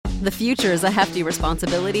The future is a hefty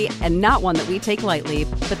responsibility and not one that we take lightly.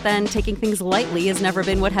 But then taking things lightly has never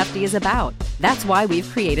been what Hefty is about. That's why we've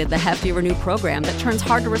created the Hefty Renew program that turns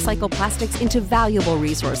hard-to-recycle plastics into valuable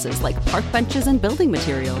resources like park benches and building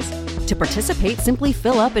materials. To participate, simply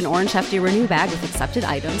fill up an orange Hefty Renew bag with accepted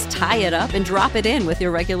items, tie it up, and drop it in with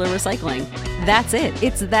your regular recycling. That's it.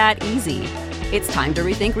 It's that easy. It's time to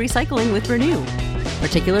rethink recycling with Renew.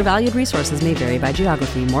 Particular valued resources may vary by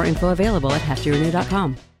geography. More info available at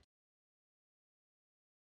heftyrenew.com.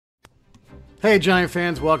 Hey, Giant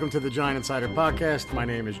fans. Welcome to the Giant Insider Podcast. My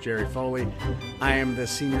name is Jerry Foley. I am the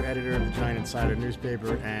senior editor of the Giant Insider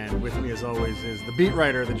newspaper, and with me, as always, is the beat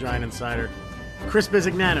writer of the Giant Insider, Chris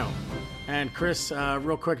Bisignano. And Chris,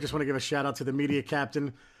 real quick, just want to give a shout out to the Media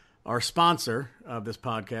Captain, our sponsor of this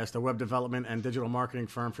podcast, a web development and digital marketing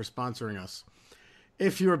firm, for sponsoring us.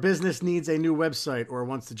 If your business needs a new website or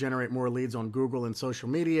wants to generate more leads on Google and social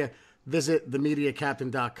media, visit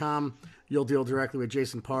themediacaptain.com. You'll deal directly with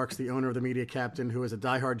Jason Parks, the owner of the Media Captain, who is a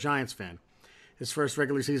diehard Giants fan. His first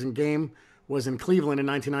regular season game was in Cleveland in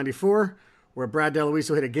 1994, where Brad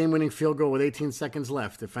DeLuiso hit a game-winning field goal with 18 seconds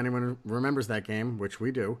left. If anyone remembers that game, which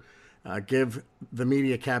we do, give the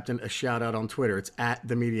Media Captain a shout-out on Twitter. It's at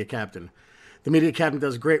the Media Captain. The Media Captain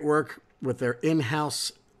does great work with their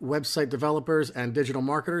in-house website developers and digital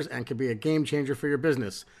marketers and can be a game-changer for your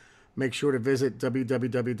business. Make sure to visit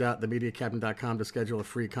www.themediacaptain.com to schedule a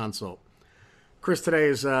free consult. Chris, today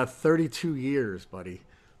is 32 years, buddy.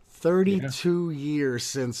 32 years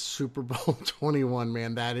since Super Bowl 21,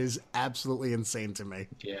 man. That is absolutely insane to me.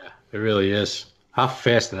 Yeah, it really is. How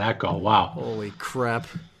fast did that go? Wow. Holy crap.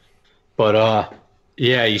 But,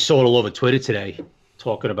 yeah, you saw it all over Twitter today,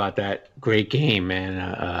 talking about that great game,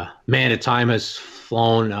 man. Man, the time has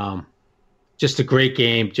flown. Just a great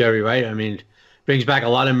game, Jerry, right? I mean, brings back a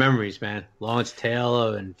lot of memories, man. Lawrence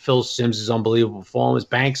Taylor and Phil Simms' unbelievable performance.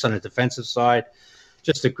 Banks on the defensive side.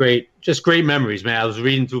 Just great memories, man. I was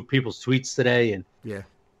reading through people's tweets today, and yeah,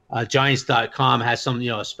 Giants.com has some,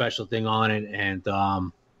 a special thing on it. And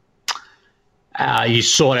you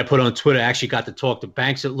saw what I put on Twitter. I actually got to talk to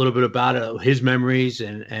Banks a little bit about it, his memories,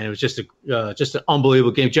 and it was just an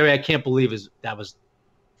unbelievable game. Jerry, I can't believe that was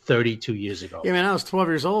 32 years ago. Yeah, man, I was 12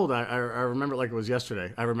 years old. I remember it like it was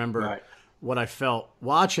yesterday. I remember what I felt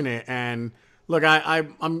watching it. And look,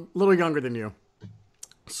 I'm a little younger than you.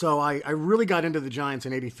 So I really got into the Giants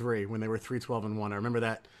in 83 when they were 3-12-1. I remember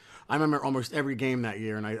that. I remember almost every game that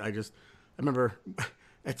year. And I remember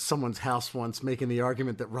at someone's house once making the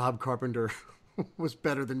argument that Rob Carpenter was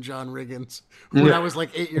better than John Riggins when I was like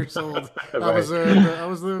 8 years old. Right. I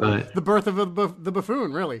was the birth of the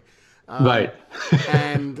buffoon, really. Right.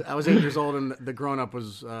 And I was 8 years old, and the grown-up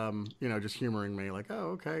was, just humoring me, like,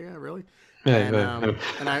 "Oh, okay, yeah, really."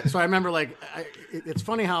 So I remember, like, it's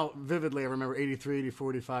funny how vividly I remember 83,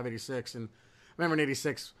 84, 85, 86. And I remember in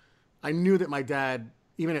 86, I knew that my dad,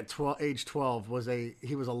 even at age 12,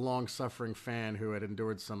 he was a long-suffering fan who had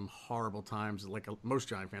endured some horrible times, like most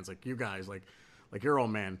Giant fans, like you guys, like your old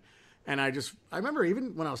man. And I remember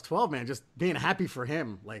even when I was 12, man, just being happy for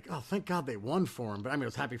him. Like, oh, thank God they won for him. But I mean, I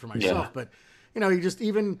was happy for myself. Yeah. But, you just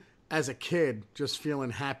even as a kid, just feeling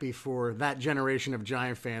happy for that generation of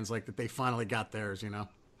Giant fans, like that they finally got theirs,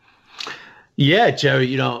 Yeah,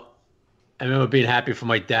 Jerry, I remember being happy for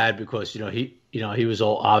my dad because, he was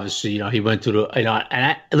all obviously, he went through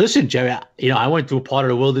listen, Jerry, I went through a part of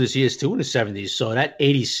the wilderness years too in the 70s. So that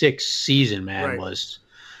 86 season, man, was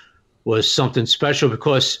something special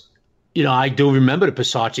because, I do remember the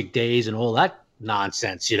Pisarcik days and all that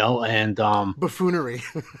nonsense, and buffoonery.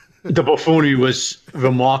 The buffoonery was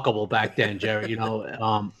remarkable back then, Jerry.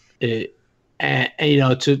 To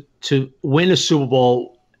win a Super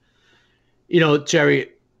Bowl,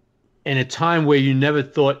 Jerry, in a time where you never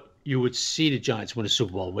thought you would see the Giants win a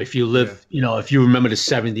Super Bowl. If you live, if you remember the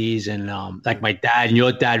 70s and like my dad and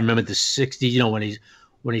your dad remembered the 60s,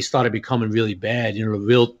 when he started becoming really bad,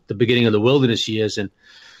 the beginning of the wilderness years. And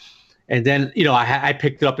then, I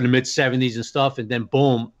picked it up in the mid 70s and stuff. And then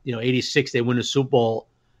boom, 86, they win the Super Bowl.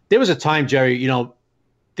 There was a time, Jerry,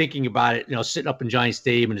 thinking about it, sitting up in Giant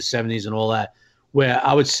Stadium in the 70s and all that, where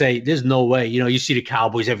I would say, there's no way, you see the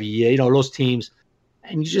Cowboys every year, those teams.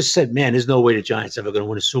 And you just said, man, there's no way the Giants are ever going to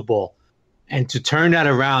win a Super Bowl. And to turn that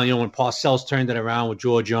around, when Parcells turned that around with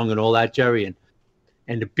George Young and all that, Jerry,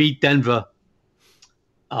 and to beat Denver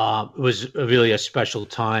was really a special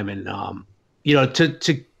time. And,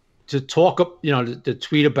 to talk, to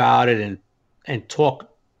tweet about it and talk.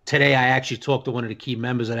 Today, I actually talked to one of the key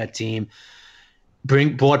members of that team,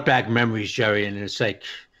 brought back memories, Jerry. And it's like,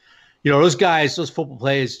 those guys, those football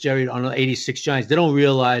players, Jerry, on the 86 Giants, they don't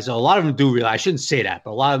realize, a lot of them do realize, I shouldn't say that, but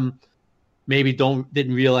a lot of them maybe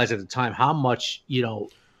didn't realize at the time how much,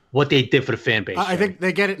 what they did for the fan base. I think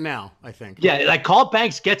they get it now, I think. Yeah, like Carl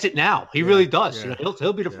Banks gets it now. He really does. Yeah.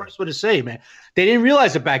 He'll be the first one to say, man. They didn't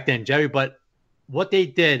realize it back then, Jerry, but what they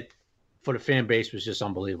did for the fan base was just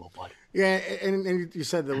unbelievable, buddy. Yeah, and you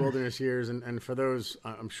said the wilderness years, and for those,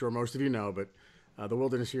 I'm sure most of you know, but the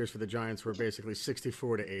wilderness years for the Giants were basically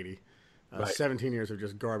 64 to 80. 17 years of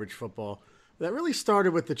just garbage football. That really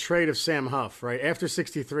started with the trade of Sam Huff, right? After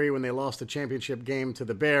 63, when they lost the championship game to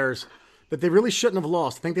the Bears, that they really shouldn't have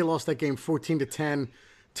lost. I think they lost that game 14-10.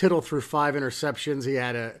 Tittle threw 5 interceptions. He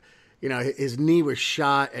had his knee was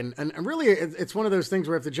shot. And really, it's one of those things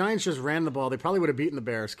where if the Giants just ran the ball, they probably would have beaten the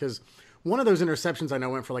Bears, because one of those interceptions I know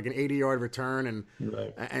went for like an 80-yard return.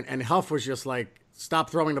 And Huff was just like, stop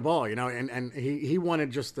throwing the ball, and he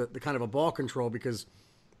wanted just the kind of a ball control, because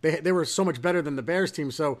they were so much better than the Bears team.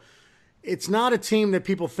 So it's not a team that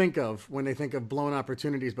people think of when they think of blown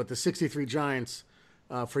opportunities, but the 63 Giants,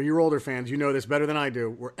 for your older fans, you know this better than I do,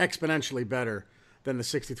 were exponentially better than the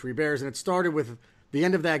 63 Bears. And it started with the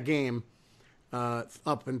end of that game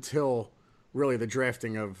up until really the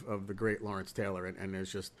drafting of the great Lawrence Taylor. And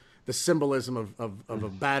there's just the symbolism of a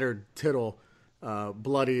battered Tittle,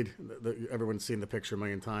 bloodied. Everyone's seen the picture a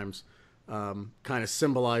million times. Kind of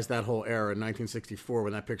symbolized that whole era in 1964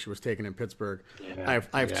 when that picture was taken in Pittsburgh. Yeah,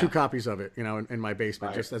 I have 2 copies of it, in my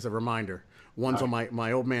basement, just as a reminder. One's on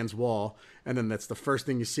my old man's wall, and then that's the first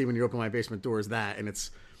thing you see when you open my basement door is that, and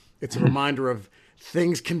it's a reminder of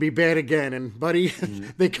things can be bad again, and buddy,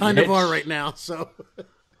 they kind of are right now. So,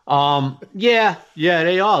 yeah,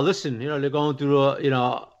 they are. Listen, they're going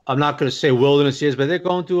through I'm not going to say wilderness years, but they're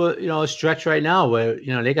going through a stretch right now where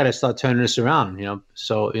they got to start turning this around.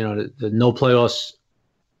 So the no playoffs,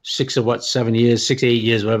 7 years, 6 to 8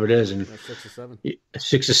 years, whatever it is, and 6 or 7,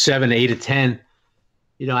 6 to 7, 8 to 10.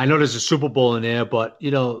 I know there's a Super Bowl in there, but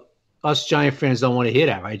us Giant fans don't want to hear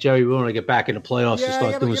that, right, Jerry? We want to get back in the playoffs and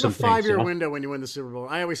start doing some things. You have a 5-year window when you win the Super Bowl.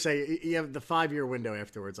 I always say you have the 5-year window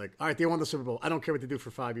afterwards. Like, all right, they won the Super Bowl. I don't care what they do for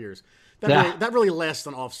 5 years. That really lasts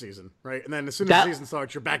an off season, right? And then as soon as the season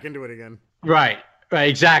starts, you're back into it again. Right.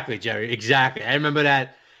 Exactly, Jerry. Exactly. I remember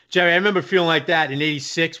that. Jerry, I remember feeling like that in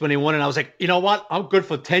 '86 when they won, and I was like, you know what? I'm good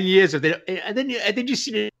for 10 years. And then you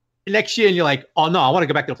see the next year, and you're like, oh no, I want to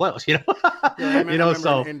go back to the playoffs. Yeah, I remember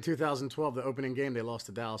so in 2012, the opening game, they lost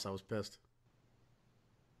to Dallas. I was pissed.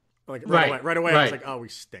 Like right away, I was like, oh, we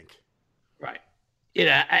stink. Right.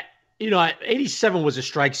 87 was a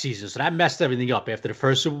strike season, so that messed everything up after the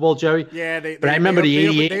first Super Bowl, Jerry. Yeah, but I remember the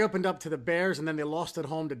 88. They opened up to the Bears, and then they lost at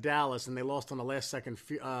home to Dallas, and they lost on the last second.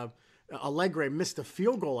 Allegre missed a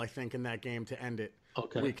field goal, I think, in that game to end it.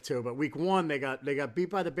 Okay. Week 2, but week 1 they got beat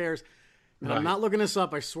by the Bears. And I'm not looking this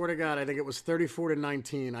up. I swear to God, I think it was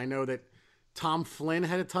 34-19. I know that Tom Flynn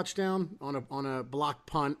had a touchdown on a blocked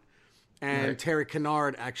punt, and Terry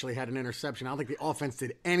Kennard actually had an interception. I don't think the offense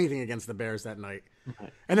did anything against the Bears that night.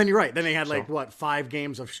 Right. And then you're right. Then they had 5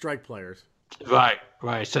 games of strike players. Right.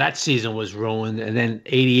 So that season was ruined. And then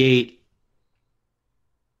 88.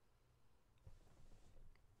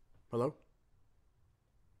 Hello?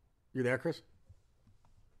 You there, Chris?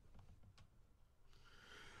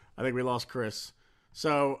 I think we lost Chris.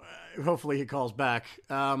 So hopefully he calls back.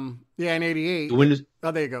 In 88.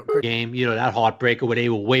 There you go. Game, that heartbreaker where they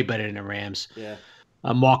were way better than the Rams. Yeah.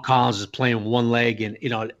 Mark Collins is playing one leg, and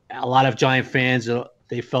a lot of Giant fans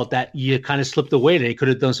they felt that year kind of slipped away. They could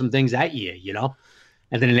have done some things that year,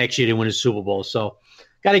 and then the next year they win the Super Bowl. So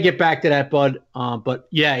got to get back to that, bud. But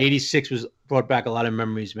yeah, 86 brought back a lot of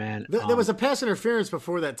memories, man. There was a pass interference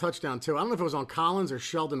before that touchdown too. I don't know if it was on Collins or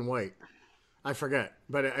Sheldon White. I forget.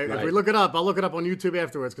 But if we look it up, I'll look it up on YouTube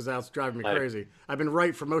afterwards because that's driving me crazy. I've been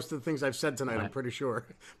right for most of the things I've said tonight, I'm pretty sure.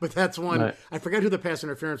 But that's one. Right. I forget who the pass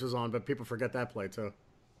interference was on, but people forget that play too.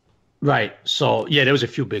 Right. So, yeah, there was a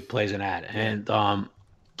few big plays in that. And,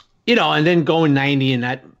 and then going 90 in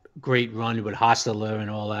that great run with Hostler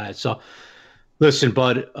and all that. So, listen,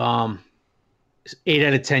 bud, 8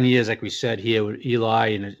 out of 10 years, like we said here with Eli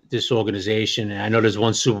and this organization. And I know there's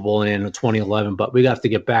one Super Bowl in 2011, but we have to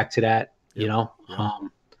get back to that.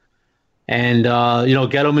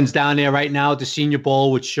 Gettleman's down there right now at the Senior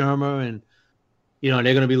Bowl with Shermer, and they're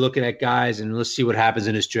going to be looking at guys, and let's see what happens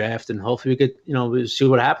in this draft, and hopefully we get we'll see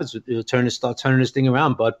what happens. We'll start turning this thing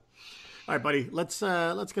around, bud. All right, buddy. Let's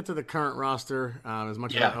get to the current roster. As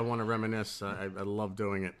much as I want to reminisce, I love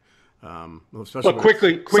doing it. Especially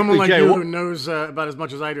quickly, someone like Jay, you who knows about as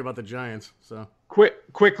much as I do about the Giants. So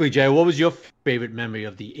quickly, Jay, what was your favorite memory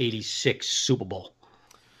of the '86 Super Bowl?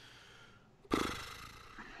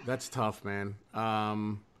 That's tough, man.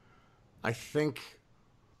 I think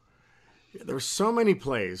There were so many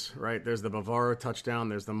plays, right? There's the Bavaro touchdown.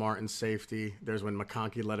 There's the Martin safety. There's when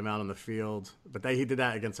McConkey let him out on the field. But he did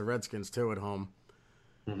that against the Redskins, too, at home.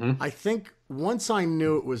 I think once I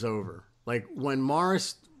knew it was over, like when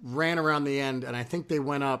Morris ran around the end, and I think they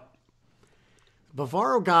went up,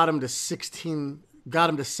 Bavaro got him to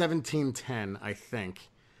 17-10, I think.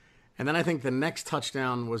 And then I think the next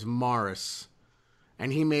touchdown was Morris,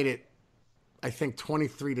 and he made it, I think,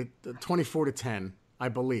 24-10, I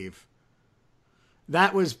believe.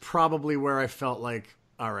 That was probably where I felt like,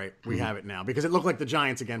 all right, we have it now. Because it looked like the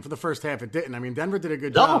Giants again. For the first half, it didn't. I mean, Denver did a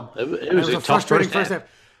good job. It was a frustrating first half.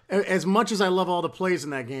 As much as I love all the plays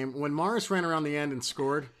in that game, when Morris ran around the end and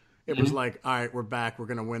scored, it was like, all right, we're back. We're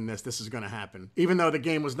going to win this. This is going to happen. Even though the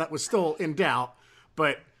game was still in doubt,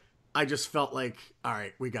 but I just felt like, all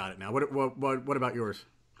right, we got it now. What about yours?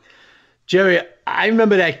 Jerry, I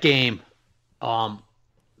remember that game.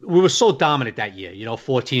 We were so dominant that year,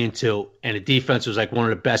 14-2, and the defense was like one of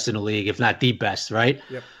the best in the league, if not the best, right?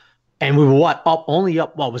 Yep. And we were only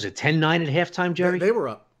up, what was it, 10-9 at halftime, Jerry? They were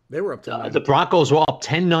up. They were up 10-9. The Broncos were up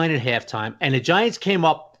 10-9 at halftime, and the Giants came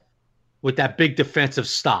up with that big defensive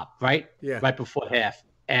stop, right? Yeah. Right before half.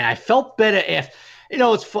 And I felt better after,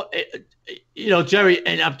 it's Jerry,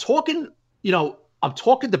 and I'm talking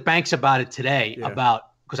to Banks about it today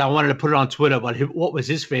because I wanted to put it on Twitter about what was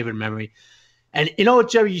his favorite memory. And you know what,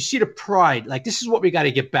 Jerry, you see the pride. Like, this is what we got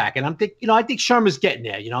to get back. And I think Sherman's getting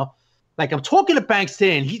there, Like, I'm talking to Banks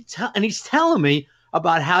today, and he's telling me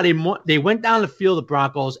about how they went down the field, the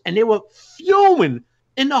Broncos, and they were fuming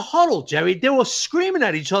in the huddle, Jerry. They were screaming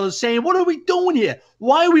at each other, saying, what are we doing here?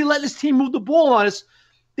 Why are we letting this team move the ball on us?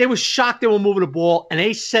 They were shocked they were moving the ball. And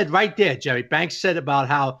they said right there, Jerry, Banks said about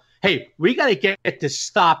how, hey, we got to get this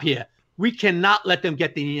stop here. We cannot let them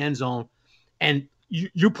get in the end zone. And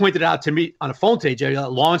you pointed out to me on the phone today, Jerry,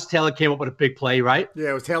 Lawrence Taylor came up with a big play, right?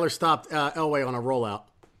 Yeah, it was Taylor stopped Elway on a rollout.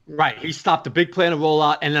 Right. He stopped a big play on a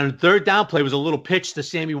rollout. And then the third down play was a little pitch to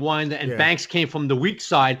Sammy Winder. And Banks came from the weak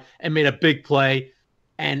side and made a big play.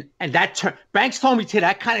 And that Banks told me today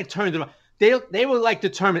that kind of turned them. They were like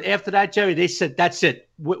determined. After that, Jerry, they said, that's it.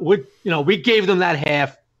 We gave them that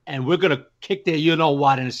half, and we're going to kick their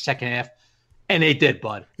you-know-what in the second half. And they did,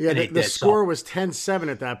 bud. Yeah, the score was 10-7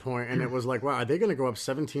 at that point, and it was like, wow, are they going to go up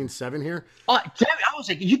 17-7 here? Jerry, I was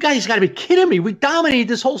like, you guys got to be kidding me. We dominated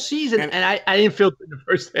this whole season, and I didn't feel it in the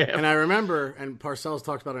first half. And I remember, and Parcells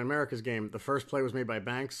talked about it in America's game, the first play was made by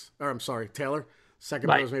Taylor. Second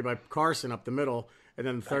play was made by Carson up the middle. And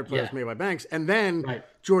then the third play was made by Banks. And then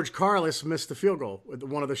George Karlas missed the field goal,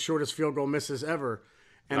 one of the shortest field goal misses ever.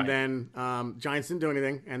 And then Giants didn't do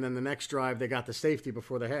anything. And then the next drive, they got the safety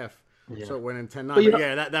before the half. Yeah. So it went in 10-9.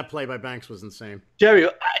 But that play by Banks was insane. Jerry,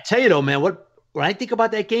 I tell you though, man, when I think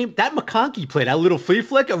about that game, that McConkey play, that little flea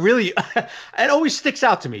flicker, really, it always sticks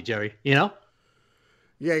out to me, Jerry, Yeah,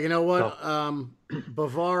 you know what?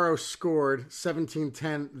 Bavaro scored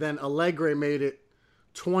 17-10. Then Allegre made it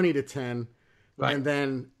 20-10. Right. And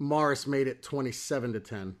then Morris made it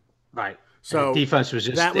 27-10. Right. So defense was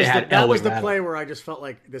just that was the play where I just felt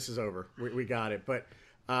like this is over. We got it. But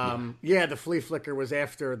the flea flicker was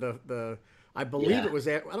after the I believe it was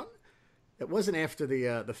it wasn't after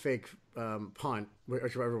the fake punt,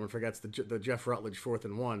 which everyone forgets, the Jeff Rutledge 4th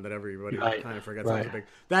and 1 that everybody kind of forgets. Right.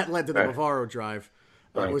 That led to the Bavaro drive.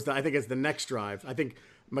 I think it's the next drive. I think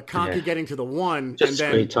McConkey getting to the 1, just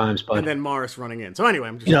and then Morris running in. So anyway,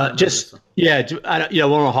 I'm just I don't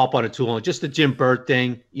want to hop on it too long. Just the Jim Burt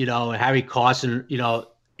thing, Harry Carson,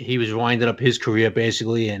 he was winding up his career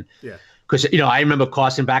basically, and because I remember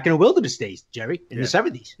Carson back in the Wilderness days, Jerry, in the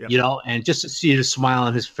 70s, and just to see the smile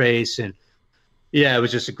on his face, and it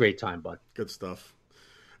was just a great time, bud. Good stuff.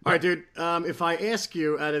 All right, dude. If I ask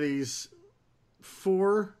you, out of these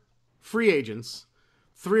 4 free agents,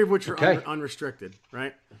 3 of which are unrestricted,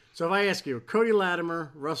 right? So if I ask you, Cody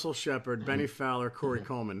Latimer, Russell Shepard, Benny Fowler, Corey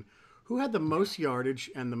Coleman, who had the most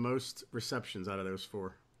yardage and the most receptions out of those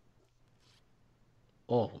 4?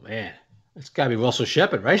 Oh, man. It's got to be Russell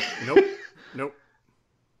Shepard, right? Nope.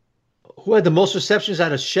 Who had the most receptions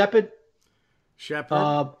out of Shepard?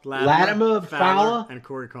 Latimer, Fowler, and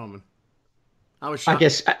Corey Coleman. I was shocked.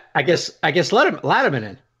 I guess Latimer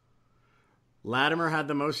in. Latimer had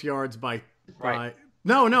the most yards by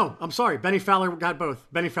No, I'm sorry. Benny Fowler got both.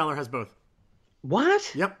 Benny Fowler has both.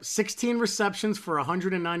 What? Yep, 16 receptions for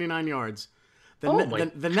 199 yards.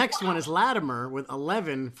 The next one is Latimer with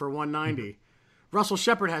 11 for 190. Russell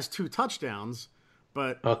Shepard has 2 touchdowns,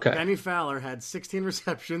 but Benny Fowler had 16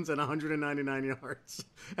 receptions and 199 yards,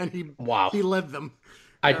 and he led them.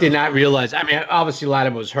 I did not realize. I mean, obviously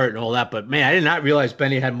Latimer was hurt and all that, but man, I did not realize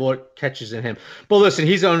Benny had more catches than him. But listen,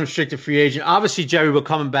 he's an unrestricted free agent. Obviously, Jerry, we're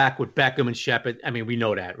coming back with Beckham and Shepard. I mean, we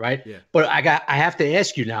know that, right? Yeah. But I have to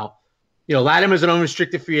ask you now. You know, Latimer's an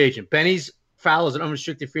unrestricted free agent. Benny's Fowler's an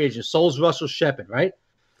unrestricted free agent. So's Russell Shepard, right?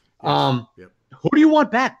 Yes. Yep. Who do you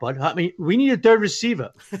want back, bud? I mean, we need a third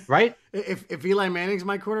receiver, right? If Eli Manning's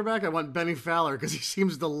my quarterback, I want Benny Fowler because he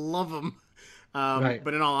seems to love him. Right.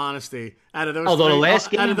 But in all honesty, out of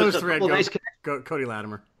those three, I'd go Cody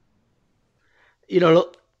Latimer. You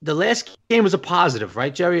know, the last game was a positive,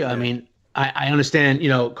 right, Jerry? Yeah. I mean, I understand, you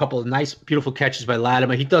know, a couple of nice, beautiful catches by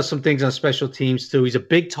Latimer. He does some things on special teams, too. He's a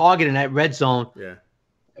big target in that red zone. Yeah.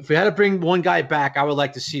 If we had to bring one guy back, I would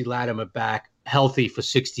like to see Latimer back healthy for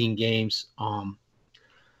 16 games.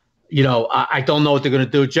 You know, I don't know what they're going to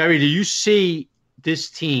do. Jerry, do you see this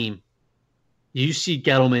team? Do you see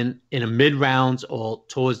Gettleman in the mid-rounds or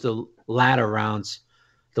towards the later rounds,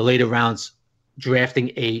 drafting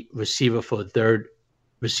a receiver for a third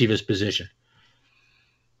receiver's position?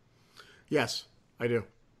 Yes, I do.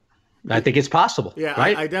 I think it's possible. Yeah,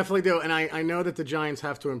 right? I definitely do. And I know that the Giants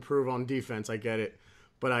have to improve on defense. I get it.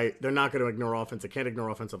 But they're not going to ignore offense. They can't ignore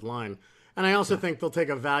offensive line. And I also think they'll take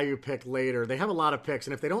a value pick later. They have a lot of picks.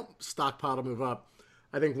 And if they don't stockpile to move up,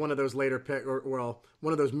 I think one of those later pick,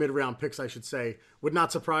 one of those mid-round picks, I should say, would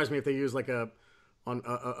not surprise me if they use like a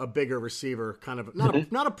bigger receiver, kind of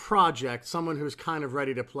not a project, someone who's kind of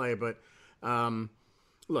ready to play. But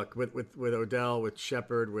look, with Odell, with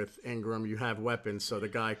Shepard, with Ingram, you have weapons, so the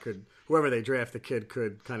guy could, whoever they draft, the kid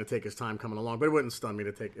could kind of take his time coming along. But it wouldn't stun me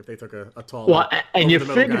if they took a tall. Well, and you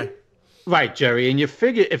figure, right, Jerry, and you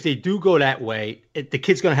figure if they do go that way, the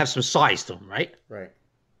kid's going to have some size to him, right? Right.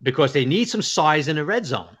 Because they need some size in the red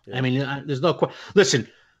zone. Yeah. I mean, there's no – listen,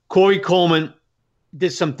 Corey Coleman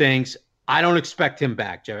did some things. I don't expect him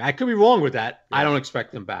back, Jerry. I could be wrong with that. Yeah. I don't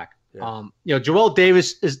expect him back. Yeah. You know, Joel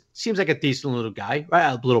Davis seems like a decent little guy,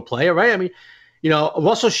 right? A little player, right? I mean, you know,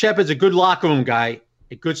 Russell Shepard's a good locker room guy,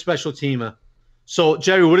 a good special teamer. So,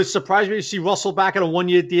 Jerry, would it surprise me to see Russell back on a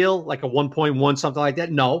one-year deal, like a 1.1, something like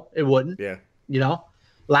that? No, it wouldn't. Yeah. You know,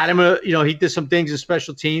 Latimer, you know, he did some things in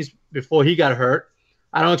special teams before he got hurt.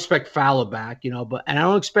 I don't expect Fowler back, you know, and I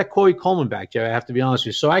don't expect Corey Coleman back, Jerry. I have to be honest with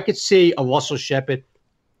you. So I could see a Russell Shepard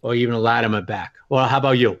or even a Latimer back. Well, how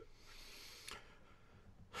about you?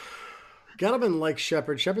 Gettleman likes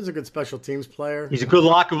Shepard. Shepard's a good special teams player. He's a good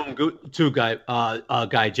locker room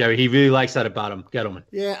guy, Jerry. He really likes that about him, Gettleman.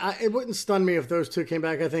 Yeah, it wouldn't stun me if those two came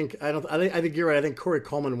back. I think you're right. I think Corey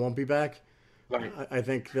Coleman won't be back. Right. I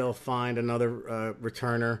think they'll find another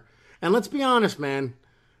returner. And let's be honest, man.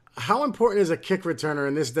 How important is a kick returner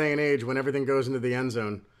in this day and age when everything goes into the end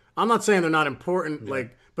zone? I'm not saying they're not important, but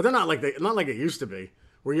they're not like it used to be,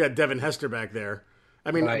 where you had Devin Hester back there.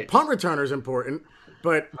 I mean, punt returner is important,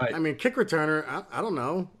 but I mean, kick returner, I don't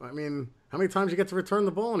know. I mean, how many times you get to return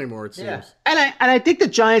the ball anymore? It seems. Yeah. And I think the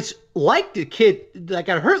Giants like the kid that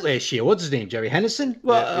got hurt last year. What's his name, Jerry Henderson?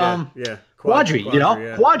 Well, Quadri. You know,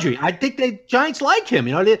 Quadri. I think the Giants like him.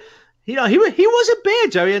 You know, he wasn't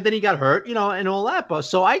bad, Jerry, and then he got hurt, you know, and all that. But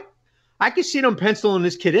so I could see them penciling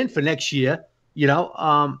this kid in for next year, you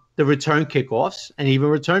know, the return kickoffs and even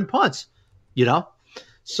return punts, you know.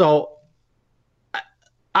 So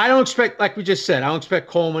I don't expect, like we just said, I don't expect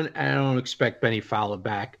Coleman and I don't expect Benny Fowler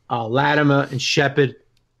back. Latimer and Shepard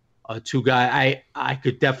are two guys. I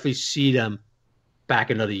could definitely see them back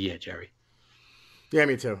another year, Jerry. Yeah,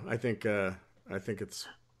 me too. I think it's.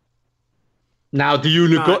 Now, do you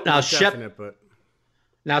not definite, but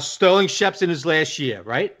now Sterling Shep's in his last year,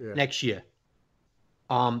 right? Yeah. Next year.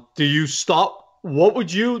 Do you start? What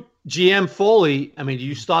would you, GM Foley? I mean, do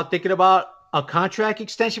you start thinking about a contract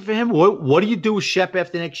extension for him? What do you do with Shep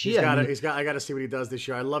after next year? I got to see what he does this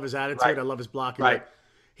year. I love his attitude. Right. I love his blocking. Right.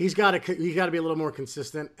 He's got to be a little more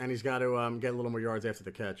consistent, and he's got to get a little more yards after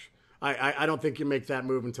the catch. I don't think you make that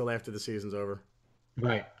move until after the season's over.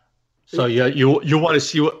 Right. So you want to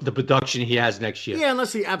see what the production he has next year? Yeah,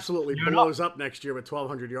 unless he absolutely blows up next year with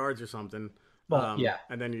 1,200 yards or something. Well, yeah.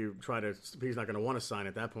 And then you try to. He's not going to want to sign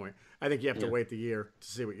at that point. I think you have to wait the year to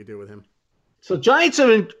see what you do with him. So Giants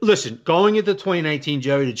are in. Listen, going into 2019,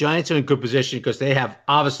 Jerry, the Giants are in good position because they have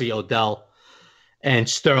obviously Odell and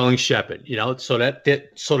Sterling Shepard. You know, so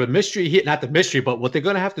the mystery here, not the mystery, but what they're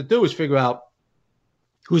going to have to do is figure out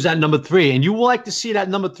who's that number 3, and you will like to see that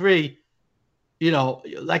number 3. You know,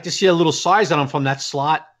 like to see a little size on him from that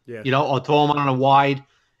slot, you know, or throw him on a wide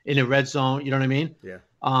in the red zone. You know what I mean?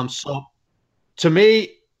 Yeah. So to me,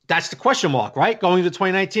 that's the question mark, right? Going to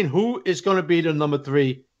 2019, who is going to be the number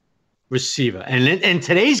 3 receiver? And in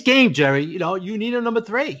today's game, Jerry, you know, you need a number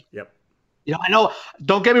 3. Yep. You know, I know.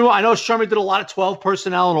 Don't get me wrong. I know Sherman did a lot of 12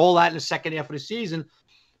 personnel and all that in the second half of the season,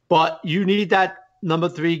 but you need that number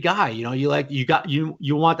 3 guy. You know,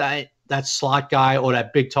 you want that slot guy or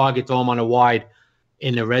that big target throw him on a wide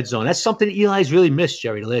in the red zone. That's something that Eli's really missed,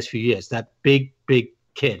 Jerry, the last few years. That big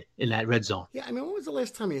kid in that red zone. Yeah, I mean, when was the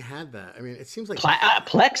last time he had that? I mean, it seems like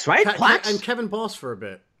Plex, right? Plex and Kevin Boss for a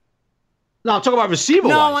bit. No, I'm talking about receiver.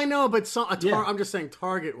 No, I know, but I'm just saying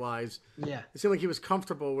target wise. Yeah, it seemed like he was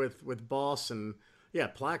comfortable with Boss, and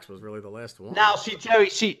Plex was really the last one. Now, see, Jerry,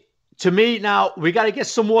 to me, now we got to get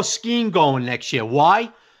some more scheme going next year.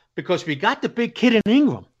 Why? Because we got the big kid in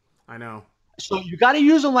Ingram. I know. So you got to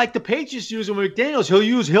use him like the Patriots use him with McDaniels.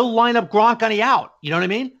 He'll line up Gronk on the out. You know what I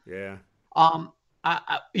mean? Yeah.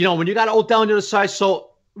 When you got Odell on the other side,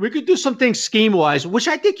 so we could do some things scheme wise, which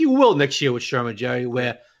I think you will next year with Sherman, Jerry,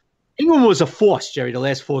 where Ingram was a force, Jerry, the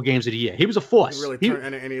last 4 games of the year. He was a force. He really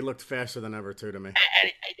turned, and he looked faster than ever, too, to me.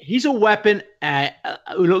 He's a weapon.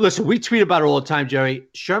 Listen, we tweet about it all the time, Jerry.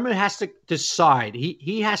 Sherman has to decide.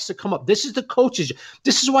 He has to come up. This is the coach's.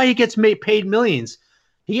 This is why he gets paid millions.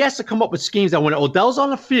 He has to come up with schemes that when Odell's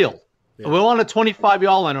on the field, and we're on the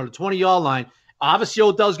 25-yard line or the 20-yard line, obviously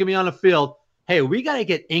Odell's going to be on the field. Hey, we got to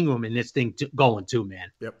get Ingram in this thing going too, man.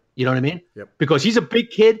 Yep. You know what I mean? Yep. Because he's a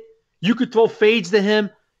big kid. You could throw fades to him.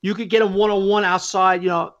 You could get him one-on-one outside. You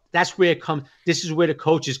know, that's where it comes. This is where the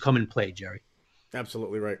coaches come and play, Jerry.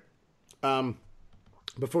 Absolutely right.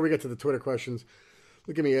 Before we get to the Twitter questions,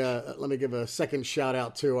 let me give a second shout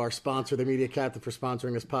out to our sponsor, the Media Captain, for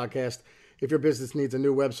sponsoring this podcast. If your business needs a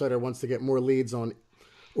new website or wants to get more leads on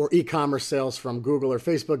or e-commerce sales from Google or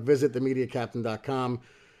Facebook, visit themediacaptain.com.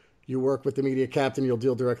 You work with the Media Captain, you'll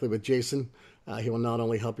deal directly with Jason. He will not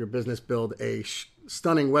only help your business build a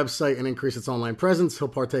stunning website and increase its online presence, he'll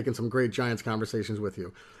partake in some great Giants conversations with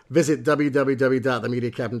you. Visit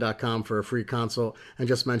www.themediacaptain.com for a free consult and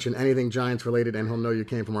just mention anything Giants related, and he'll know you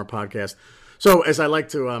came from our podcast. So, as I like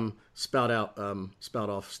to spout off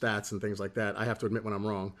stats and things like that, I have to admit when I'm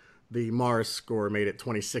wrong. The Morris score made it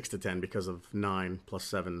 26-10 because of 9 plus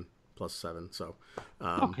 7 plus 7. So,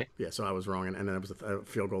 okay. Yeah, so I was wrong, and then there was a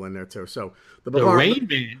field goal in there too. So the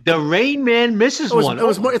Rain Man misses one.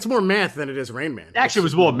 It's more math than it is Rain Man. Actually, it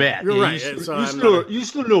was more math. You're right. You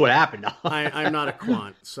still knew what happened. I'm not a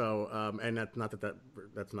quant, so and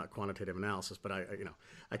that's not quantitative analysis, but I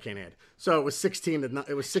can't add. So it was 16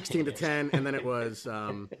 to 10, and then it was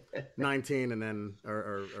 19, and then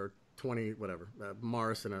or 20, whatever.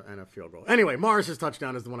 Morris and a field goal. Anyway, Morris's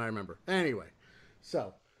touchdown is the one I remember. Anyway,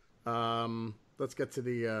 so let's get to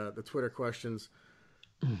the Twitter questions.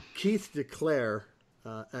 Keith DeClaire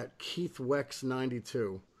at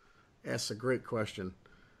KeithWex92 asks a great question,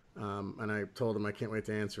 and I told him I can't wait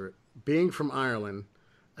to answer it. Being from Ireland,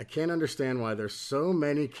 I can't understand why there's so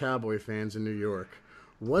many Cowboy fans in New York.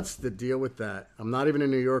 What's the deal with that? I'm not even a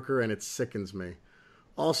New Yorker, and it sickens me.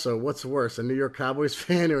 Also, what's worse, a New York Cowboys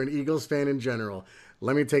fan or an Eagles fan in general?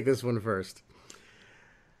 Let me take this one first.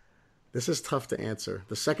 This is tough to answer.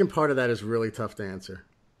 The second part of that is really tough to answer.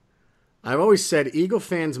 I've always said Eagle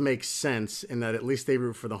fans make sense in that at least they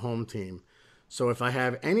root for the home team. So if I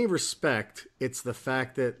have any respect, it's the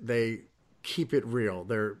fact that they keep it real.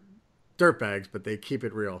 They're dirtbags, but they keep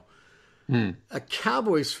it real. A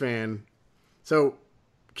Cowboys fan, so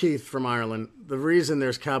Keith from Ireland, the reason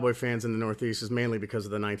there's Cowboy fans in the Northeast is mainly because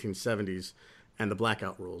of the 1970s and the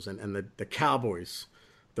blackout rules. And the Cowboys,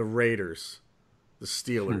 the Raiders, the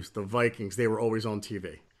Steelers, the Vikings, they were always on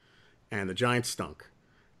TV. And the Giants stunk.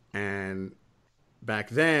 And back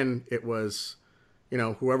then, it was,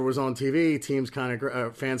 whoever was on TV,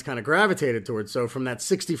 fans kind of gravitated towards. So from that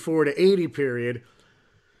 64 to 80 period,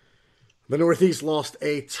 the Northeast lost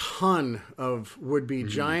a ton of would-be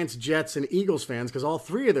Giants, Jets, and Eagles fans because all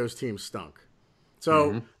 3 of those teams stunk.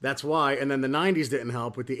 So that's why. And then the 90s didn't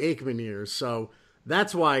help with the Aikman years. So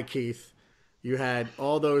that's why, Keith, you had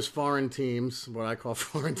all those foreign teams, what I call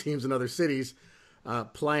foreign teams in other cities,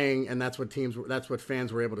 playing, and that's what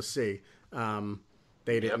fans were able to see.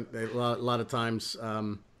 They didn't. A lot of times,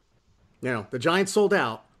 the Giants sold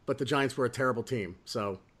out, but the Giants were a terrible team.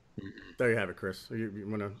 So there you have it, Chris. You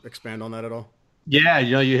want to expand on that at all? Yeah,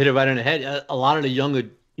 you hit it right on the head. A lot of the younger,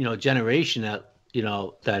 generation that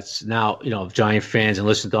that's now Giant fans and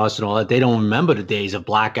listen to us and all that, they don't remember the days of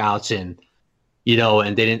blackouts and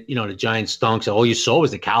and they didn't, the Giants stunk. So all you saw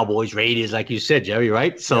was the Cowboys, Raiders, like you said, Jerry,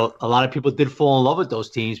 right? So a lot of people did fall in love with those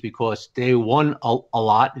teams because they won a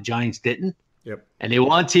lot. The Giants didn't. Yep. And they were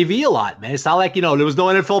on TV a lot, man. It's not like, there was no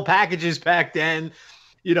NFL packages back then,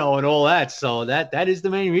 and all that. So that is the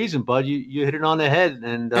main reason, bud. You hit it on the head.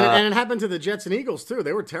 And it happened to the Jets and Eagles, too.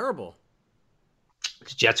 They were terrible.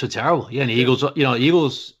 The Jets were terrible. Yeah, and the Eagles,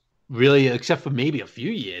 Eagles really, except for maybe a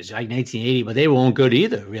few years, like 1980, but they weren't good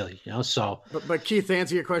either, really. So. But Keith, to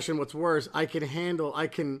answer your question, what's worse? I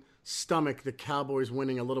can stomach the Cowboys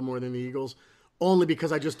winning a little more than the Eagles, only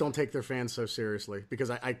because I just don't take their fans so seriously. Because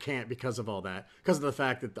I can't, because of all that, because of the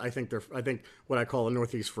fact that I think what I call a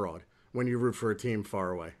Northeast fraud when you root for a team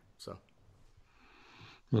far away. So.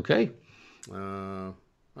 Okay. All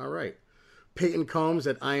right. Peyton Combs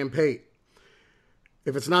at I Am Pate.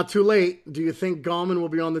 If it's not too late, do you think Gallman will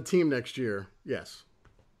be on the team next year? Yes.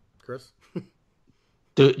 Chris?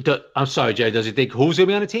 I'm sorry, Jay. Does he think who's going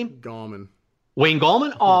to be on the team? Gallman. Wayne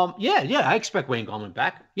Gallman? Yeah. I expect Wayne Gallman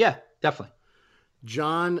back. Yeah, definitely.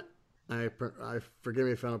 John, I forgive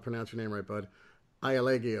me if I don't pronounce your name right, bud.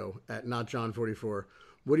 Ialegio at Not John 44.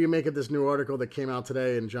 What do you make of this new article that came out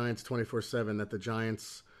today in Giants 24/7 that the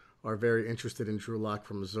Giants are very interested in Drew Lock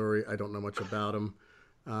from Missouri? I don't know much about him.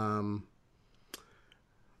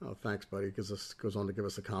 Oh, thanks, buddy. Because this goes on to give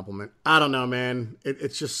us a compliment. I don't know, man.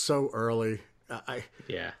 It's just so early.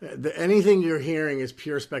 Anything you're hearing is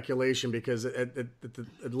pure speculation because at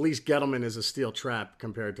least Gettleman is a steel trap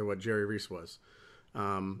compared to what Jerry Reese was.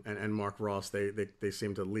 And Mark Ross, they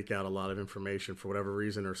seem to leak out a lot of information for whatever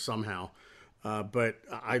reason or somehow. But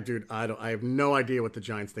I have no idea what the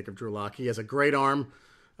Giants think of Drew Lock. He has a great arm.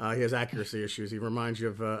 He has accuracy issues. He reminds you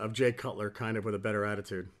of Jay Cutler, kind of with a better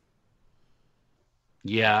attitude.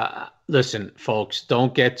 Yeah, listen, folks,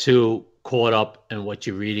 don't get too caught up in what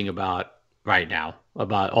you're reading about right now.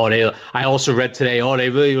 I also read today, they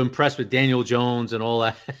really were impressed with Daniel Jones and all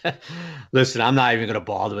that. Listen, I'm not even going to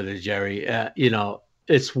bother with it, Jerry.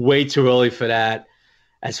 It's way too early for that.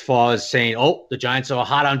 As far as saying, the Giants are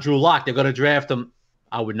hot on Drew Lock, they're going to draft him.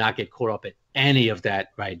 I would not get caught up in any of that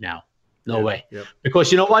right now. No way. Yep.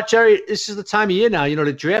 Because you know what, Jerry? This is the time of year now.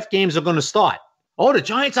 The draft games are going to start. The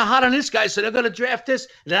Giants are hot on this guy, so they're going to draft this.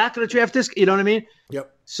 They're not going to draft this. You know what I mean?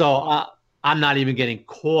 Yep. So I'm not even getting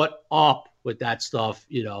caught up with that stuff.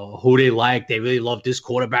 Who they like. They really love this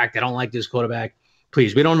quarterback. They don't like this quarterback.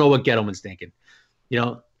 Please, we don't know what Gettleman's thinking.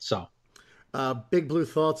 So. Big Blue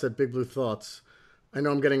Thoughts at Big Blue Thoughts. I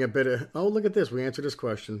know I'm getting a bit of... Oh, look at this. We answered this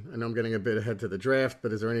question. I know I'm getting a bit ahead to the draft,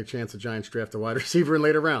 but is there any chance the Giants draft a wide receiver in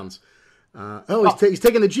later rounds? He's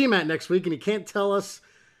taking the GMAT next week, and he can't tell us...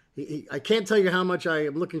 I can't tell you how much I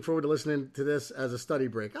am looking forward to listening to this as a study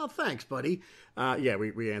break. Oh, thanks, buddy.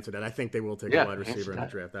 We answered that. I think they will take a wide receiver in the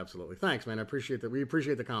draft. Absolutely. Thanks, man. I appreciate that. We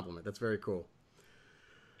appreciate the compliment. That's very cool.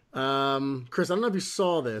 Chris, I don't know if you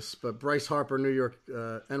saw this, but Bryce Harper, New York,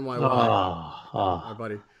 NYY. My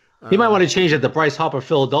buddy. He might want to change it to Bryce Harper,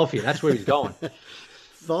 Philadelphia. That's where he's going.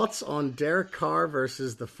 Thoughts on Derek Carr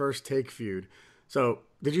versus the First Take feud. So,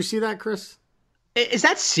 did you see that, Chris? Is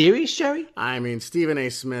that serious, Jerry? I mean, Stephen A.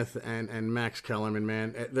 Smith and Max Kellerman,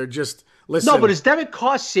 man, they're just listen. No, but is Derek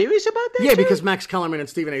Carr serious about that? Yeah, Jerry? because Max Kellerman and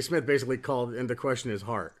Stephen A. Smith basically called into question his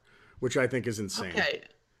heart, which I think is insane. Okay,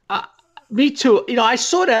 me too. I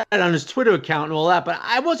saw that on his Twitter account and all that, but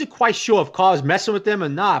I wasn't quite sure if Carr was messing with them or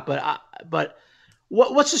not. But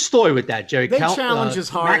what's the story with that, Jerry? They challenge his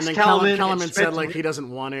heart, Max and then Kellerman said like he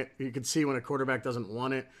doesn't want it. You can see when a quarterback doesn't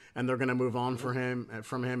want it, and they're going to move on from him,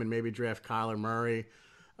 and maybe draft Kyler Murray.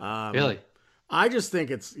 Really? I just think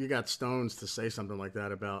you got stones to say something like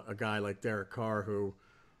that about a guy like Derek Carr, who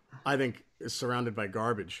I think is surrounded by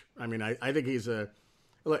garbage. I mean, I think he's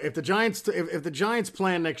if the Giants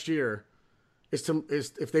plan next year is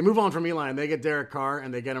if they move on from Eli and they get Derek Carr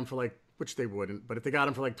and they get him for which they wouldn't, but if they got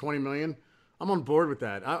him for $20 million, I'm on board with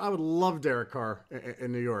that. I would love Derek Carr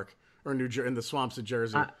in New York or in the swamps of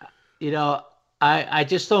Jersey. I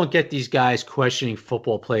just don't get these guys questioning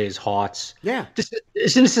football players' hearts. Yeah.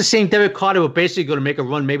 Isn't this the same Derek Carr who were basically going to make a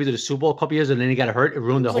run maybe to the Super Bowl a couple years and then he got hurt? It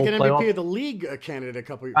ruined the whole playoff? Like an MVP of the league candidate a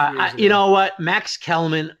couple years ago. You know what? Max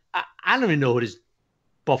Kellerman, I don't even know who this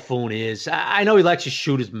buffoon is. I know he likes to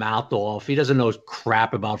shoot his mouth off. He doesn't know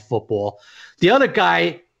crap about football. The other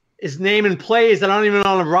guy is naming players that aren't even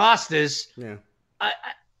on the rosters. Yeah.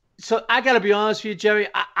 So I got to be honest with you, Jerry.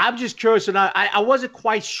 I'm just curious. And I wasn't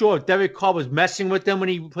quite sure if Derek Carr was messing with them when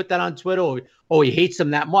he put that on Twitter or he hates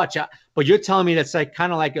them that much. But you're telling me that's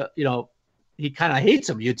kind of like, he kind of hates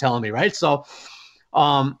them. You're telling me, right? So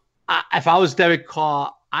if I was Derek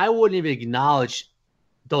Carr, I wouldn't even acknowledge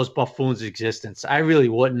those buffoons' existence. I really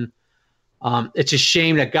wouldn't. It's a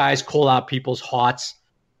shame that guys call out people's hearts,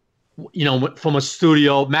 from a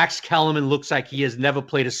studio. Max Kellerman looks like he has never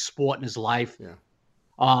played a sport in his life. Yeah.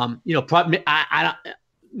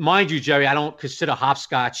 Mind you, Jerry, I don't consider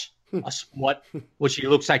hopscotch a sport, which he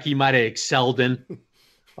looks like he might have excelled in.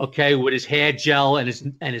 Okay, with his hair gel and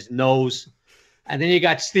his nose, and then you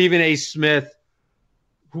got Stephen A. Smith,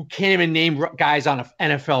 who can't even name guys on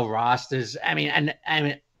NFL rosters. I mean,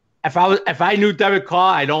 if I knew Derek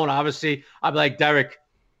Carr, I don't obviously. I'd be like, Derek,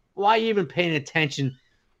 why are you even paying attention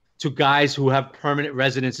to guys who have permanent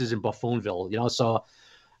residences in Buffoonville? So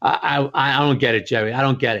I don't get it, Jerry. I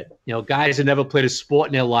don't get it. Guys that never played a sport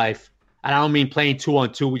in their life, and I don't mean playing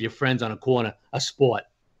 2-on-2 with your friends on a corner, a sport.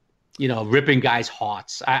 Ripping guys'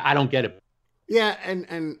 hearts. I don't get it. Yeah,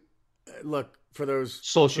 and look, for those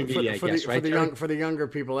social media, for the younger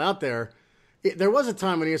people out there, there was a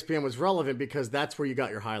time when ESPN was relevant because that's where you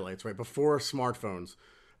got your highlights, right? Before smartphones.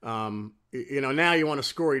 Now you want to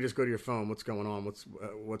score, you just go to your phone. What's going on?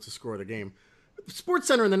 What's the score of the game?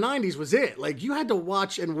 SportsCenter in the 90s was it. Like, you had to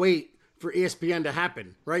watch and wait for ESPN to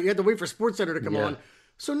happen, right? You had to wait for SportsCenter to come on.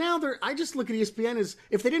 So now I just look at ESPN as,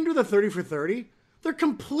 if they didn't do the 30 for 30, they're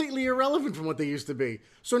completely irrelevant from what they used to be.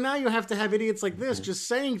 So now you have to have idiots like this just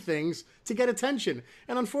saying things to get attention.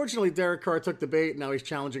 And unfortunately, Derek Carr took the bait. Now he's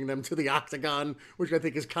challenging them to the octagon, which I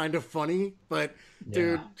think is kind of funny. But,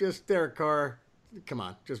 dude, just Derek Carr, come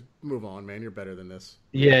on, just move on, man. You're better than this.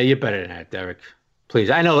 Yeah, you're better than that, Derek.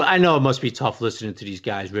 Please. I know it must be tough listening to these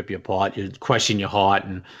guys rip you apart. You question your heart.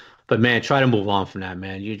 But, man, try to move on from that,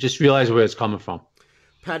 man. You just realize where it's coming from.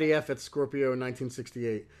 Patty F. at Scorpio in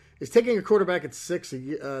 1968. Is taking a quarterback at 6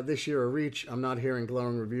 this year a reach? I'm not hearing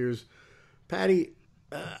glowing reviews. Patty,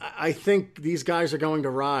 I think these guys are going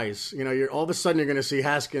to rise. All of a sudden you're going to see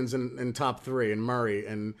Haskins in top 3 and Murray,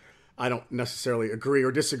 and I don't necessarily agree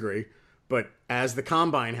or disagree. But as the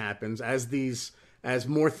combine happens, as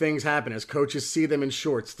more things happen, as coaches see them in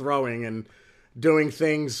shorts throwing and doing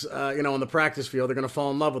things, on the practice field, they're going to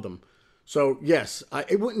fall in love with them. So yes,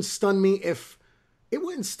 it wouldn't stun me if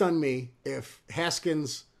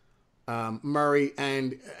Haskins, Murray,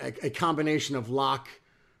 and a combination of Locke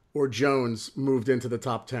or Jones moved into the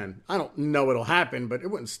top 10. I don't know it'll happen, but it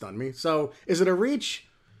wouldn't stun me. So is it a reach?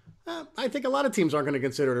 I think a lot of teams aren't going to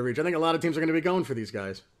consider it a reach. I think a lot of teams are going to be going for these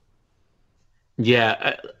guys.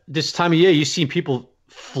 Yeah, this time of year, you see people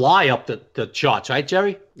fly up the charts, right,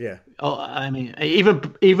 Jerry? Yeah. Oh, I mean,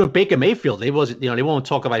 even Baker Mayfield, they won't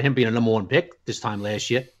talk about him being a number 1 pick this time last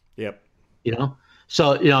year. Yep.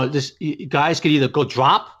 So this guys could either go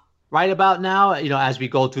drop right about now, as we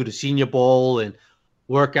go through the Senior Bowl and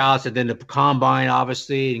workouts, and then the combine,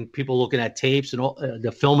 obviously, and people looking at tapes and all,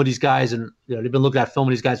 the film of these guys, and they've been looking at film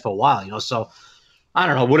of these guys for a while. So I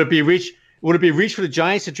don't know. Would it be a reach? Would it be a reach for the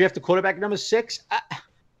Giants to draft a quarterback at number 6?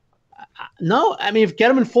 No. I mean, if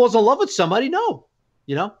Gettleman falls in love with somebody, no.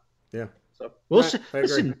 Yeah. So we'll see.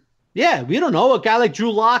 Listen. Yeah, we don't know. A guy like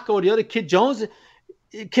Drew Lock or the other kid Jones.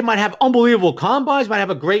 Kid might have unbelievable combines, might have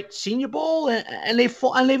a great Senior Bowl, and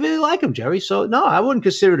they really like him, Jerry. So no, I wouldn't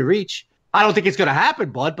consider it a reach. I don't think it's going to happen,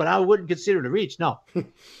 Bud, but I wouldn't consider it a reach. No.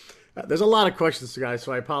 There's a lot of questions, guys,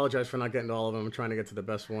 so I apologize for not getting to all of them. I'm trying to get to the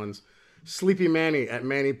best ones. Sleepy Manny at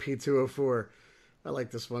Manny P204. I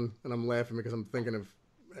like this one, and I'm laughing because I'm thinking of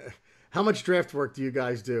how much draft work do you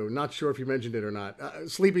guys do? Not sure if you mentioned it or not.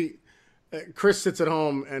 Sleepy. Chris sits at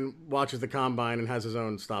home and watches the combine and has his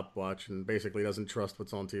own stopwatch and basically doesn't trust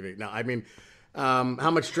what's on TV. Now, I mean, how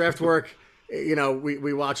much draft work?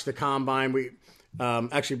 We watch the combine. We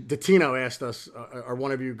actually, Datino asked us, "Are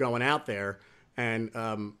one of you going out there?" And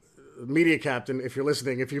media captain, if you're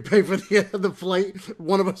listening, if you pay for the flight,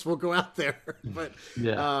 one of us will go out there. But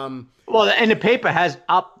well, and the paper has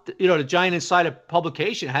the Giant Insider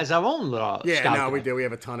publication has our own scout. We do. We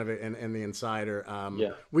have a ton of it in the Insider.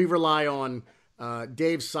 We rely on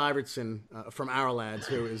Dave Syvertson from Our Lads,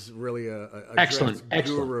 who is really a excellent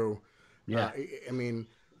guru. Yeah, I mean,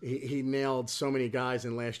 he nailed so many guys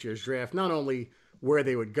in last year's draft. Not only where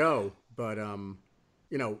they would go, but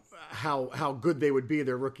how good they would be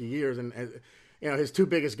their rookie years. And his two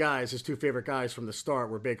favorite guys from the start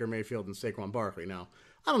were Baker Mayfield and Saquon Barkley. Now,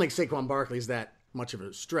 I don't think Saquon Barkley is that much of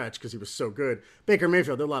a stretch because he was so good. Baker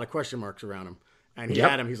Mayfield, there are a lot of question marks around him. And he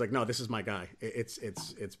had him. He's like, no, this is my guy. It's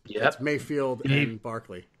Mayfield and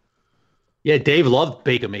Barkley. Yeah, Dave loved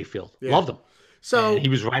Baker Mayfield. Yeah. Loved him. So he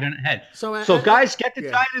was right on ahead. So guys, get the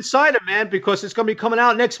Giant Insider, man, because it's going to be coming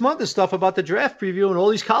out next month and stuff about the draft preview and all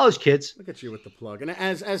these college kids. Look at you with the plug. And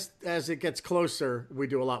as it gets closer, we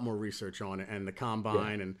do a lot more research on it and the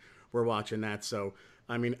combine, and we're watching that. So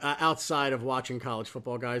I mean, outside of watching college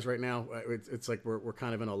football, guys, right now, it's like we're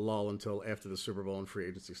kind of in a lull until after the Super Bowl and free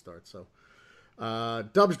agency starts. So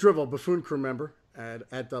Dubs Drivel, Buffoon Crew member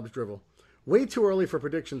at Dubs Drivel. Way too early for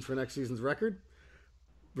predictions for next season's record.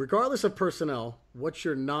 Regardless of personnel, what's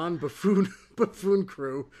your non-buffoon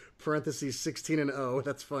crew, parentheses 16-0,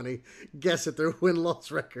 that's funny, guess at their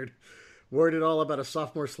win-loss record? Worried at all about a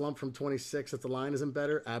sophomore slump from 26 that the line isn't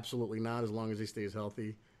better? Absolutely not, as long as he stays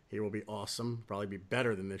healthy. He will be awesome, probably be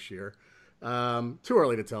better than this year. Too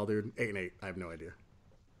early to tell, dude. 8-8, I have no idea.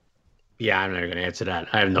 Yeah, I'm not going to answer that.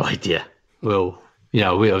 I have no idea. Well, we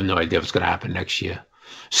have no idea what's going to happen next year,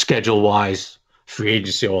 schedule-wise, free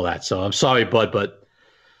agency, all that. So I'm sorry, Bud, but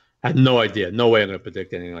I have no idea. No way I'm going to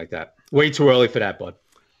predict anything like that. Way too early for that, Bud.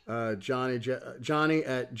 Johnny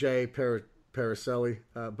at J Paracelli,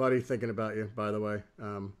 buddy, thinking about you. By the way,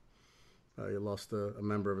 you lost a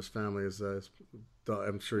member of his family.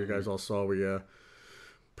 I'm sure you guys all saw. We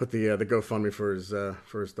put the GoFundMe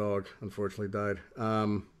for his dog. Unfortunately, died.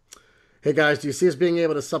 Hey guys, do you see us being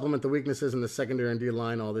able to supplement the weaknesses in the secondary and D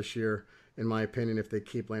line all this year? In my opinion, if they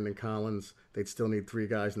keep Landon Collins, they'd still need 3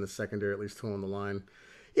 guys in the secondary, at least 2 on the line.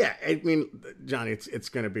 Yeah, I mean, Johnny, it's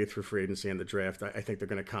going to be through free agency and the draft. I think they're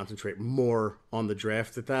going to concentrate more on the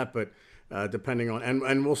draft at that, but depending on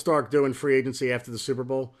and we'll start doing free agency after the Super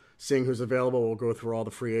Bowl, seeing who's available. We'll go through all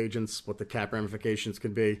the free agents, what the cap ramifications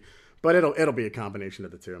could be, but it'll be a combination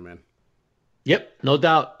of the two, man. Yep, no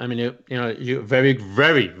doubt. I mean, you very,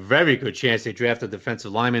 very, very good chance they draft a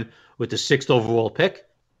defensive lineman with the 6th overall pick,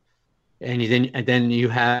 and then you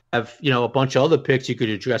have a bunch of other picks you could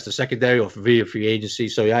address the secondary or via free agency.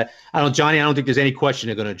 So Johnny, I don't think there's any question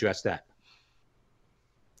they're going to address that.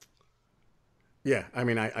 Yeah, I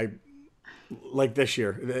mean, I like this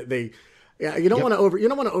year you don't want to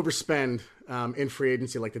overspend in free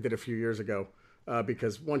agency like they did a few years ago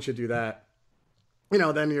because once you do that.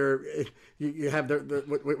 Then you have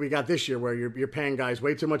what we got this year where you're paying guys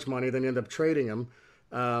way too much money, then you end up trading them,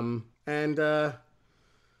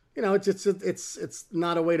 it's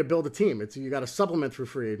not a way to build a team. You got to supplement through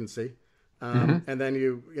free agency, and then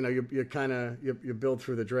you build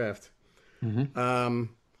through the draft. Mm-hmm.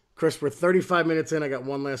 Chris, we're 35 minutes in. I got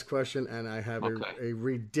one last question, and I have a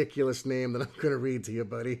ridiculous name that I'm going to read to you,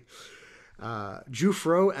 buddy.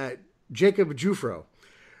 Jufro at Jacob Jufro.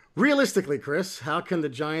 Realistically, Chris, how can the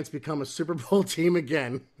Giants become a Super Bowl team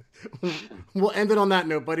again? We'll end it on that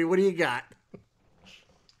note, buddy. What do you got?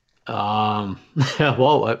 Well,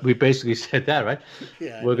 we basically said that, right?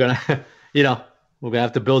 Yeah. We're gonna, we're gonna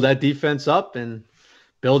have to build that defense up and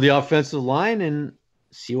build the offensive line and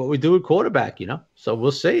see what we do with quarterback. So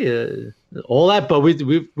we'll see all that, but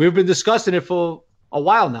we've been discussing it for a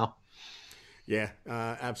while now. Yeah,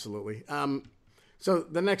 absolutely. So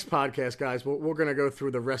the next podcast, guys, we're going to go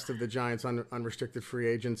through the rest of the Giants unrestricted free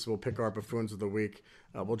agents. We'll pick our buffoons of the week.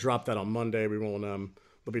 We'll drop that on Monday. We won't. There'll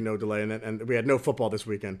be no delay in it, and we had no football this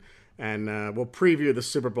weekend. And we'll preview the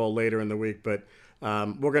Super Bowl later in the week. But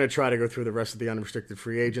we're going to try to go through the rest of the unrestricted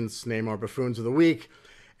free agents, name our buffoons of the week,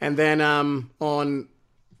 and then on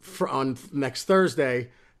next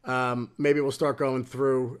Thursday. Maybe we'll start going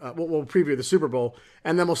through. We'll preview the Super Bowl,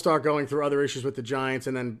 and then we'll start going through other issues with the Giants,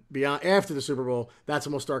 and then beyond after the Super Bowl, that's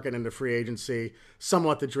when we'll start getting into free agency.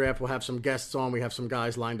 Somewhat the draft. We'll have some guests on. We have some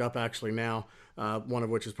guys lined up actually now. One of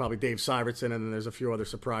which is probably Dave Syvertson, and then there's a few other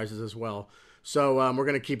surprises as well. So we're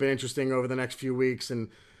going to keep it interesting over the next few weeks, and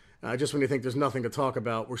just when you think there's nothing to talk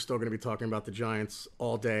about, we're still going to be talking about the Giants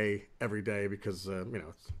all day, every day, because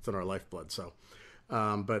it's in our lifeblood. So.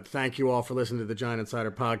 But thank you all for listening to the Giant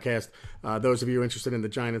Insider podcast. Those of you interested in the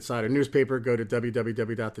Giant Insider newspaper, go to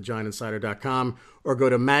www.thegiantinsider.com or go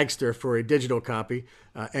to Magster for a digital copy,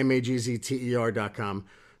 magzter.com.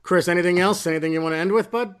 Chris, anything else? Anything you want to end with,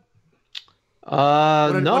 bud?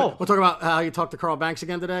 No. We'll talk about how you talked to Carl Banks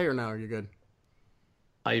again today, or no? Are you good?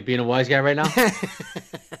 Are you being a wise guy right now?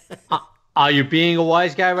 Are you being a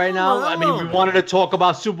wise guy right now? I mean, we wanted to talk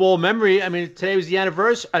about Super Bowl memory. I mean, today was the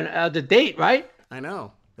anniversary, the date, right? I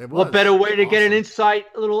know. What better way to get a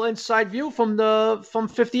little inside view from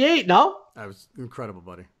 58? No, that was incredible,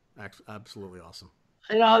 buddy. Absolutely awesome.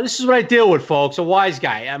 This is what I deal with, folks. A wise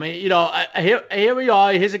guy. I mean, here we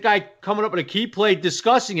are. Here's a guy coming up with a key play,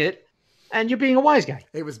 discussing it, and you're being a wise guy.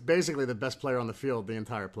 He was basically the best player on the field the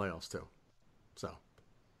entire playoffs too. So,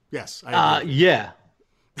 yes, I agree. Yeah.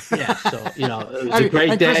 Yeah, so it was a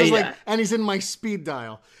great day. And he's in my speed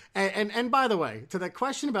dial. And by the way, to that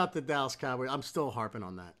question about the Dallas Cowboys, I'm still harping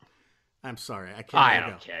on that. I'm sorry, I can't. I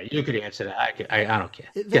don't care. You could answer that. I don't care.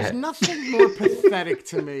 There's nothing more pathetic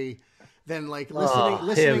to me than like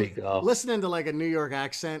listening to like a New York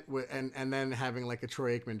accent and then having like a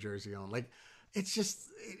Troy Aikman jersey on. Like it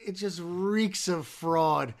just reeks of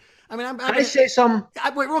fraud. I mean, Can I say something?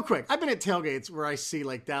 Wait, real quick. I've been at tailgates where I see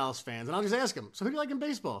like Dallas fans, and I'll just ask them, "So who do you like in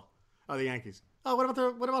baseball?" "Oh, the Yankees." "Oh, what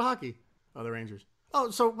about hockey?" "Oh, the Rangers."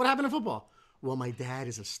 "Oh, so what happened in football?" "Well, my dad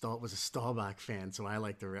was a Staubach fan, so I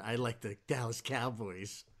like the Dallas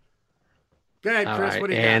Cowboys." Go ahead, Chris. Right. What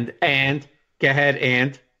do you got? And go ahead.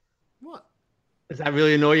 And what? Does that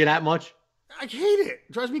really annoy you that much? I hate it.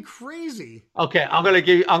 It drives me crazy. Okay, I'm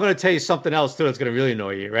gonna tell you something else too that's gonna really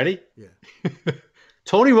annoy you. Ready? Yeah.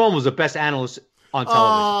 Tony Romo was the best analyst on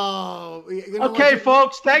television. You know okay,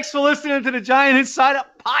 folks. Thanks for listening to the Giant Insider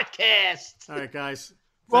podcast. All right, guys.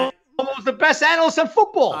 Romo's the best analyst in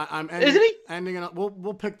football, isn't he? Ending it up.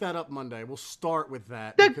 We'll pick that up Monday. We'll start with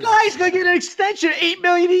that. The guy's gonna get an extension, $8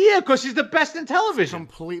 million a year, because he's the best in television.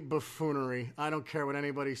 Complete buffoonery. I don't care what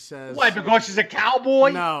anybody says. Why? Because he's a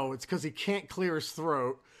cowboy? No, it's because he can't clear his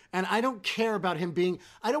throat. And I don't care about him being.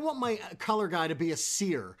 I don't want my color guy to be a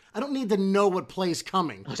seer. I don't need to know what play's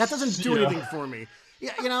coming. That doesn't do anything for me.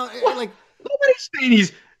 Yeah, like nobody's saying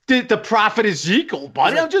he's the prophet Ezekiel,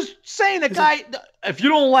 buddy. I'm just saying the guy. If you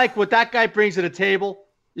don't like what that guy brings to the table,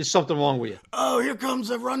 there's something wrong with you. Oh, here comes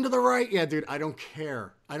a run to the right. Yeah, dude, I don't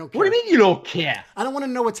care. I don't care. What do you mean you don't care? I don't want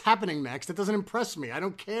to know what's happening next. It doesn't impress me. I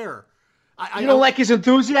don't care. You don't like his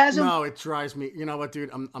enthusiasm? No, it drives me. You know what, dude?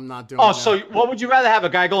 I'm not doing. Oh, so what would you rather have? A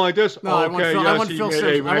guy going like this? No, I want Phil Sims.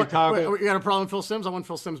 You got a problem with Phil Sims? I want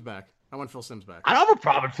Phil Sims back. I don't have a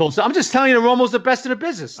problem with Phil Sims. I'm just telling you, Romo's the best in the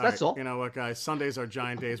business. That's all. You know what, guys? Sundays are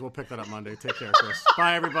Giant days. We'll pick that up Monday. Take care, Chris.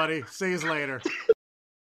 Bye, everybody. See you later.